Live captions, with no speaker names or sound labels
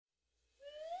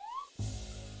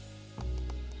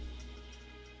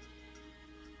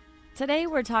Today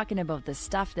we're talking about the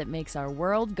stuff that makes our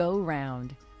world go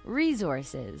round: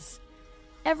 resources.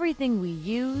 Everything we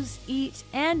use, eat,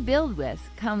 and build with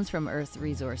comes from Earth's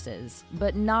resources,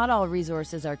 but not all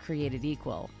resources are created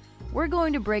equal. We're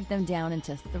going to break them down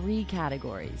into 3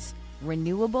 categories: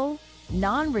 renewable,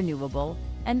 non-renewable,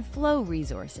 and flow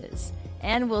resources,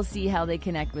 and we'll see how they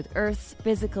connect with Earth's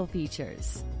physical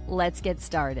features. Let's get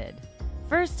started.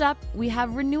 First up, we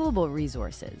have renewable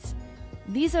resources.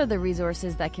 These are the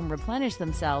resources that can replenish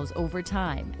themselves over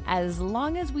time, as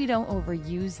long as we don't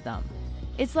overuse them.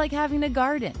 It's like having a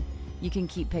garden. You can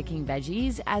keep picking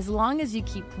veggies as long as you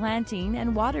keep planting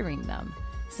and watering them.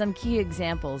 Some key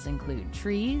examples include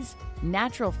trees,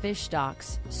 natural fish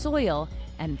stocks, soil,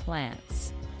 and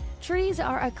plants. Trees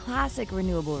are a classic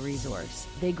renewable resource.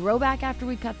 They grow back after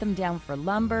we cut them down for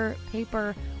lumber,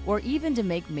 paper, or even to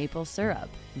make maple syrup.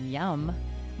 Yum!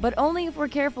 But only if we're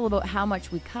careful about how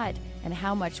much we cut and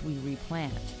how much we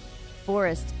replant.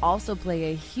 Forests also play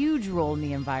a huge role in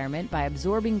the environment by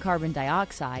absorbing carbon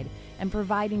dioxide and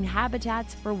providing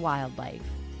habitats for wildlife.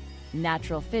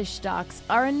 Natural fish stocks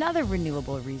are another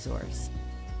renewable resource.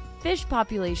 Fish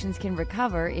populations can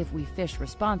recover if we fish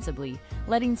responsibly,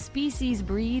 letting species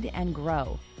breed and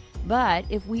grow. But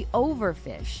if we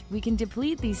overfish, we can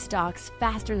deplete these stocks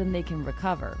faster than they can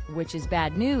recover, which is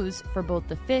bad news for both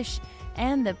the fish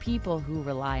and the people who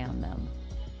rely on them.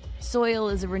 Soil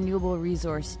is a renewable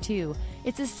resource too.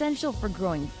 It's essential for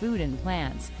growing food and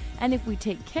plants, and if we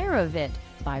take care of it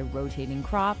by rotating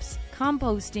crops,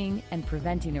 composting, and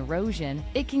preventing erosion,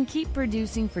 it can keep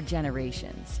producing for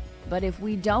generations. But if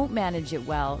we don't manage it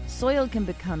well, soil can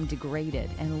become degraded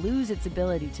and lose its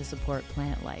ability to support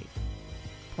plant life.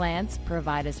 Plants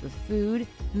provide us with food,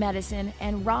 medicine,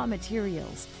 and raw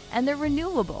materials, and they're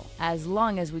renewable as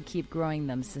long as we keep growing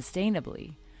them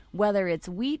sustainably. Whether it's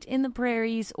wheat in the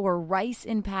prairies or rice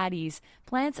in paddies,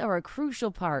 plants are a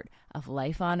crucial part of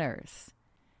life on Earth.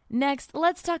 Next,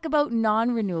 let's talk about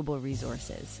non-renewable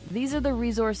resources. These are the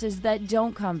resources that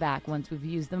don't come back once we've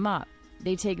used them up.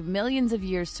 They take millions of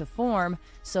years to form,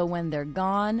 so when they're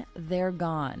gone, they're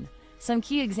gone. Some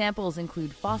key examples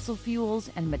include fossil fuels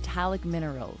and metallic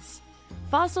minerals.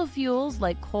 Fossil fuels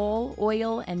like coal,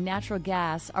 oil, and natural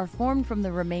gas are formed from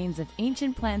the remains of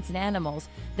ancient plants and animals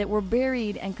that were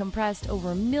buried and compressed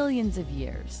over millions of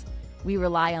years. We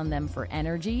rely on them for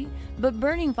energy, but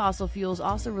burning fossil fuels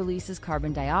also releases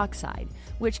carbon dioxide,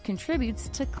 which contributes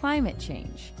to climate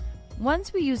change.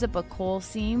 Once we use up a coal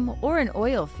seam or an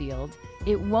oil field,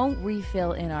 it won't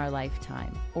refill in our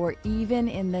lifetime, or even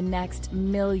in the next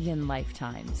million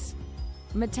lifetimes.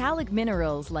 Metallic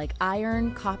minerals like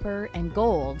iron, copper, and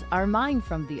gold are mined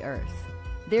from the earth.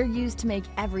 They're used to make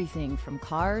everything from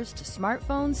cars to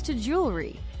smartphones to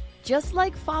jewelry. Just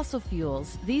like fossil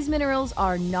fuels, these minerals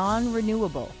are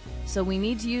non-renewable, so we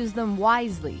need to use them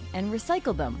wisely and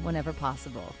recycle them whenever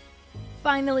possible.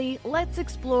 Finally, let's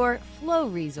explore flow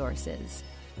resources.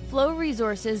 Flow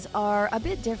resources are a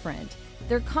bit different.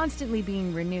 They're constantly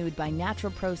being renewed by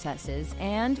natural processes,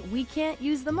 and we can't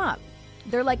use them up.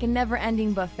 They're like a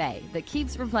never-ending buffet that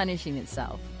keeps replenishing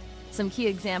itself. Some key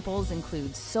examples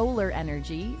include solar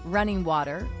energy, running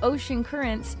water, ocean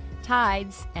currents,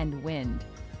 tides, and wind.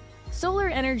 Solar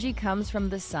energy comes from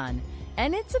the sun,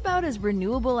 and it's about as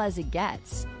renewable as it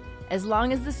gets. As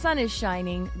long as the sun is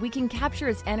shining, we can capture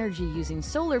its energy using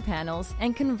solar panels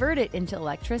and convert it into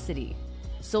electricity.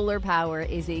 Solar power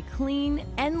is a clean,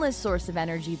 endless source of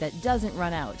energy that doesn't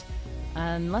run out.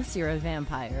 Unless you're a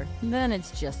vampire, then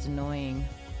it's just annoying.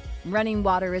 Running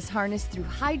water is harnessed through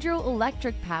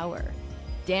hydroelectric power.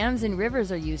 Dams and rivers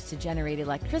are used to generate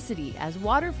electricity as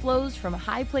water flows from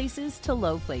high places to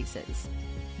low places.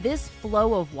 This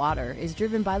flow of water is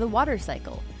driven by the water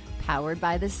cycle, powered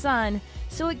by the sun,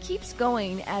 so it keeps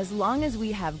going as long as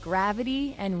we have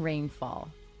gravity and rainfall.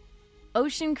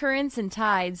 Ocean currents and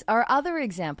tides are other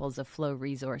examples of flow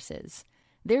resources.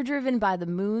 They're driven by the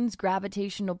moon's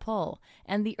gravitational pull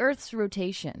and the Earth's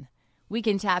rotation. We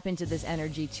can tap into this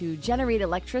energy to generate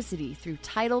electricity through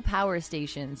tidal power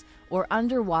stations or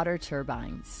underwater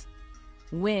turbines.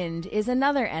 Wind is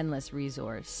another endless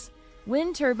resource.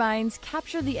 Wind turbines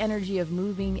capture the energy of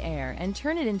moving air and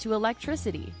turn it into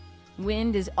electricity.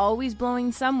 Wind is always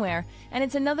blowing somewhere, and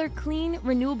it's another clean,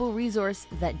 renewable resource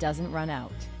that doesn't run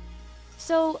out.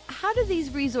 So, how do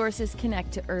these resources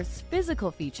connect to Earth's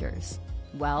physical features?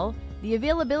 Well, the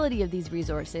availability of these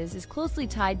resources is closely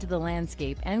tied to the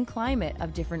landscape and climate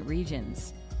of different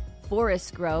regions.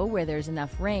 Forests grow where there's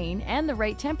enough rain and the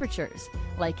right temperatures,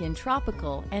 like in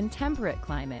tropical and temperate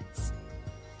climates.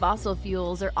 Fossil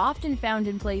fuels are often found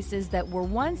in places that were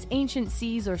once ancient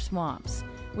seas or swamps.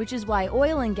 which is why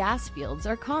oil and gas fields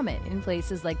are common in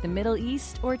places like the Middle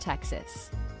East or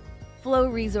Texas. Flow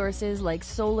resources like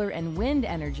solar and wind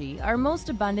energy are most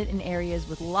abundant in areas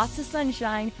with lots of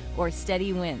sunshine or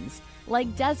steady winds,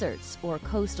 like deserts or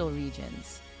coastal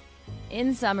regions.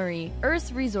 In summary,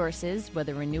 Earth's resources,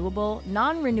 whether renewable,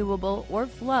 non-renewable, or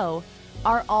flow,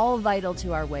 are all vital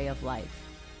to our way of life,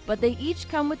 but they each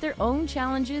come with their own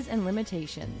challenges and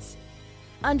limitations.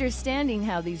 Understanding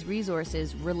how these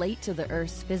resources relate to the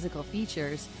Earth's physical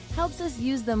features helps us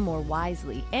use them more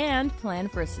wisely and plan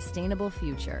for a sustainable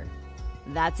future.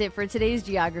 That's it for today's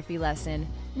geography lesson.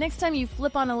 Next time you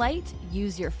flip on a light,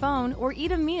 use your phone, or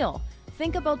eat a meal,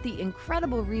 think about the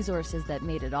incredible resources that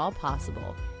made it all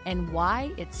possible and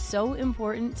why it's so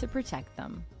important to protect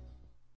them.